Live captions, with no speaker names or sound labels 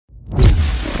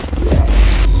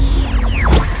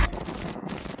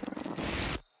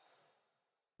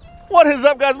What is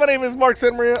up, guys? My name is Mark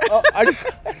Santamaria. I just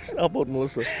elbowed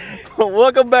Melissa.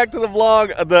 Welcome back to the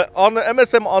vlog, on the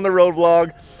MSM on the road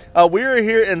vlog. We are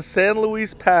here in San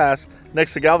Luis Pass,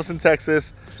 next to Galveston,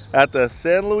 Texas, at the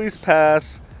San Luis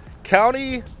Pass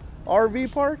County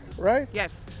RV Park, right?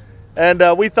 Yes. And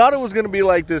we thought it was going to be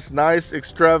like this nice,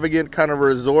 extravagant kind of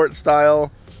resort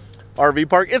style RV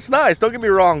park. It's nice, don't get me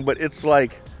wrong, but it's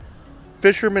like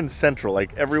Fisherman Central.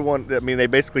 Like everyone, I mean, they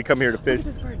basically come here to fish.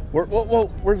 Whoa,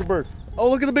 where's the bird? Oh,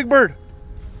 look at the big bird.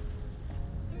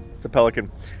 It's a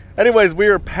pelican. Anyways, we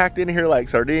are packed in here like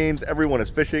sardines. Everyone is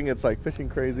fishing. It's like fishing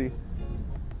crazy.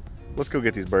 Let's go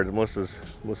get these birds. Melissa's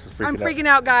freaking out. I'm freaking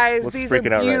out, guys. Melissa's These are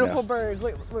freaking out beautiful right now. birds.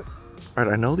 Look. All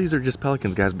right, I know these are just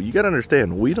pelicans, guys, but you got to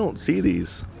understand, we don't see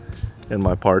these in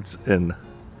my parts in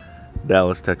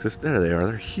Dallas, Texas. There they are.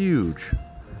 They're huge.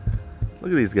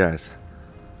 Look at these guys.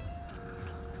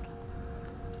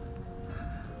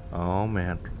 Oh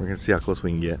man, we're gonna see how close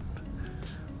we can get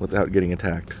without getting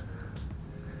attacked.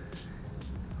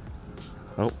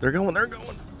 Oh, they're going.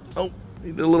 Oh,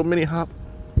 he did a little mini hop.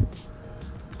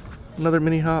 Another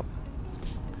mini hop.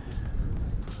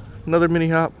 Another mini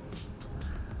hop.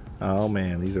 Oh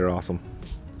man, these are awesome.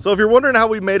 So if you're wondering how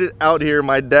we made it out here,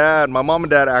 my mom and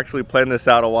dad actually planned this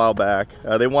out a while back.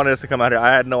 They wanted us to come out here.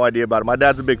 I had no idea about it. My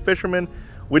dad's a big fisherman.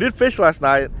 We did fish last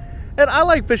night, and I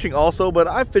like fishing also, but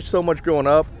I fished so much growing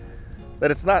up that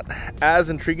it's not as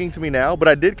intriguing to me now. But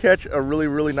I did catch a really,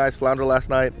 really nice flounder last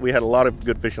night. We had a lot of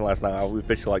good fishing last night. We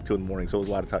fished till like 2 in the morning, so it was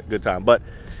a lot of good time. But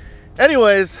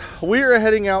anyways, we are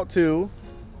heading out to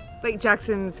Lake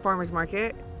Jackson's Farmers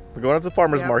Market. We're going out to the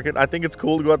farmer's market. I think it's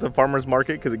cool to go out to the farmer's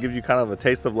market because it gives you kind of a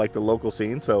taste of like the local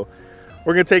scene. So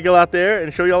we're gonna take you out there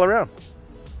and show you all around.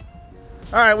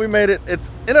 All right, we made it.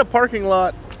 It's in a parking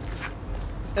lot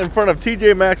in front of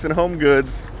TJ Maxx and Home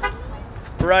Goods,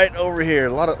 right over here.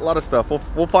 A lot of stuff.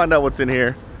 We'll find out what's in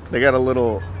here. They got a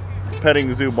little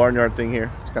petting zoo barnyard thing here.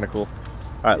 It's kind of cool.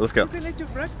 All right, let's go. You can eat your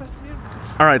breakfast here.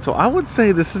 All right, so I would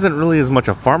say this isn't really as much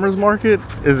a farmer's market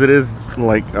as it is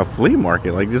like a flea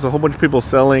market. Like there's a whole bunch of people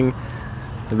selling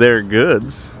their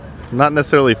goods, not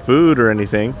necessarily food or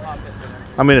anything.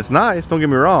 I mean, it's nice, don't get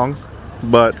me wrong,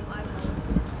 but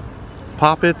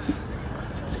poppets,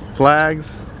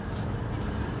 flags,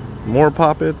 more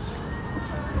poppets.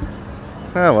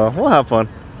 Oh well, we'll have fun.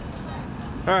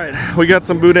 All right, we got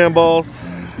some boudin balls.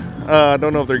 I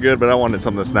don't know if they're good, but I wanted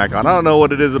something to snack on. I don't know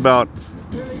what it is about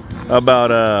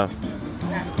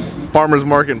farmers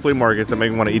market and flea markets that make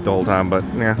me want to eat the whole time, but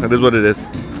yeah, it is what it is.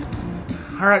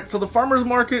 All right, so the farmers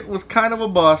market was kind of a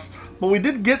bust, but we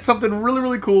did get something really,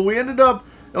 really cool. We ended up,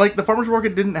 like, the farmers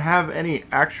market didn't have any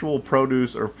actual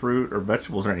produce or fruit or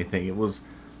vegetables or anything. It was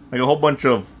like a whole bunch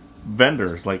of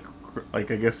vendors, like I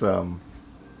guess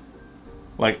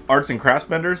like arts and crafts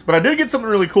vendors. But I did get something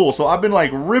really cool. So I've been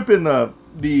like ripping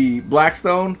the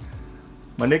Blackstone,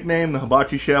 my nickname, the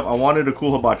hibachi chef. I wanted a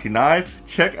cool hibachi knife.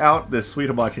 Check out this sweet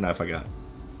hibachi knife I got.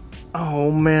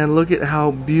 Oh man, look at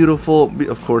how beautiful.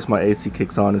 Of course my AC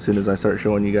kicks on as soon as I start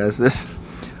showing you guys this.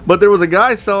 But there was a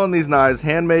guy selling these knives,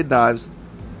 handmade knives.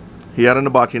 He had an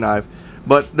hibachi knife.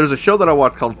 But there's a show that I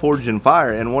watched called Forged in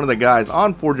Fire, and one of the guys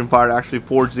on Forged in Fire actually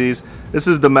forged these. This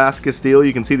is Damascus steel.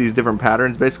 You can see these different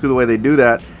patterns. Basically the way they do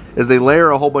that is they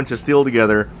layer a whole bunch of steel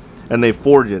together and they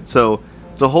forge it. So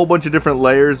it's a whole bunch of different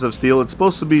layers of steel. It's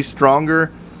supposed to be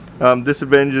stronger.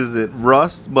 Disadvantages it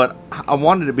rust, but I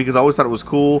wanted it because I always thought it was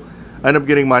cool. I ended up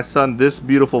getting my son this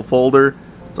beautiful folder.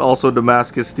 It's also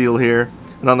Damascus steel here.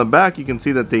 And on the back you can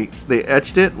see that they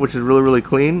etched it, which is really, really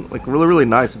clean. Like really, really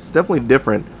nice. It's definitely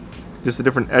different. Just the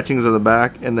different etchings of the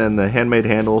back and then the handmade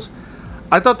handles.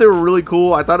 I thought they were really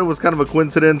cool. I thought it was kind of a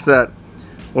coincidence that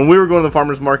when we were going to the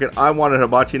farmer's market, I wanted a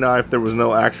hibachi knife. There was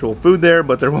no actual food there,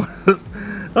 but there was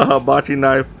a hibachi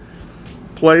knife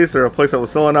place, or a place that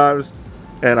was selling knives,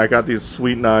 and I got these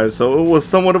sweet knives. So it was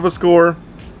somewhat of a score,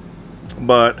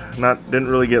 but didn't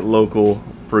really get local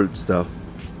fruit stuff.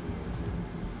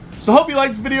 So hope you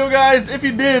liked this video, guys. If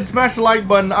you did, smash the like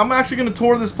button. I'm actually going to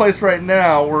tour this place right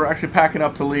now. We're actually packing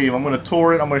up to leave. I'm going to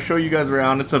tour it. I'm going to show you guys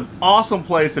around. It's an awesome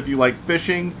place if you like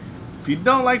fishing. If you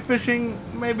don't like fishing,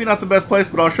 maybe not the best place,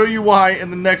 but I'll show you why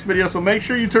in the next video. So make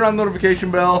sure you turn on the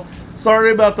notification bell.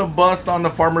 Sorry about the bust on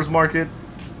the farmer's market.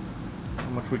 How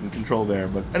much we can control there.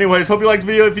 But anyways, hope you liked the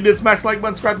video. If you did, smash the like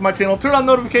button, subscribe to my channel, turn on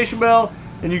the notification bell,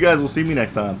 and you guys will see me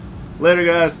next time. Later,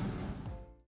 guys.